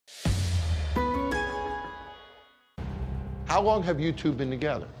How long have you two been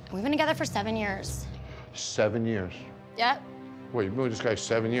together? We've been together for 7 years. 7 years. Yep. Wait, you've been with this guy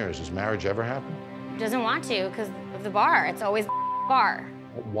 7 years. Does marriage ever happen? Doesn't want to because of the bar. It's always bar.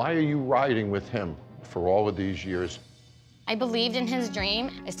 Why are you riding with him for all of these years? I believed in his dream.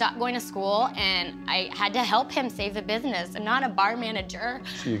 I stopped going to school, and I had to help him save the business. I'm not a bar manager.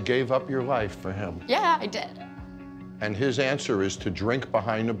 So you gave up your life for him. Yeah, I did. And his answer is to drink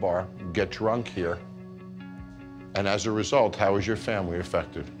behind the bar, get drunk here. And as a result, how is your family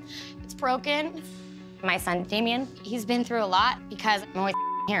affected? It's broken. My son, Damien, he's been through a lot because I'm always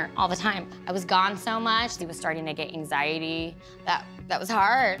here all the time. I was gone so much. He was starting to get anxiety. That was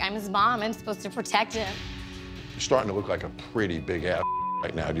hard. I'm his mom. I'm supposed to protect him. You're starting to look like a pretty big ass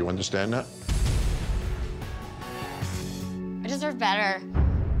right now. Do you understand that? I deserve better.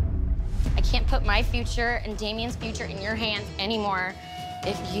 I can't put my future and Damien's future in your hands anymore.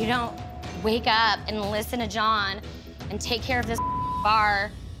 If you don't wake up and listen to Jon and take care of this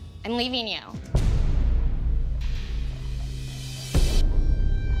bar, I'm leaving you.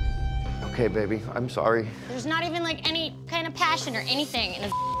 Okay, baby, I'm sorry. There's not even like any kind of passion or anything in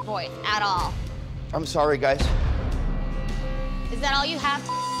his voice at all. I'm sorry, guys. Is that all you have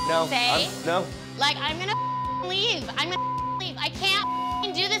to say? No. Like, I'm gonna leave. I'm gonna leave. I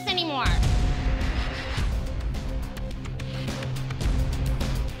can't do this anymore.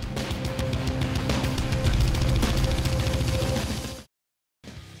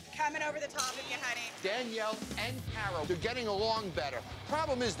 Coming over the top of you, honey. Danielle and Carol, they're getting along better.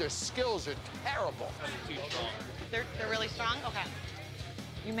 Problem is their skills are terrible. They're really strong? Okay.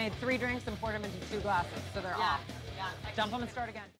 You made 3 drinks and poured them into 2 glasses, so they're off. Yeah. Dump them and start again.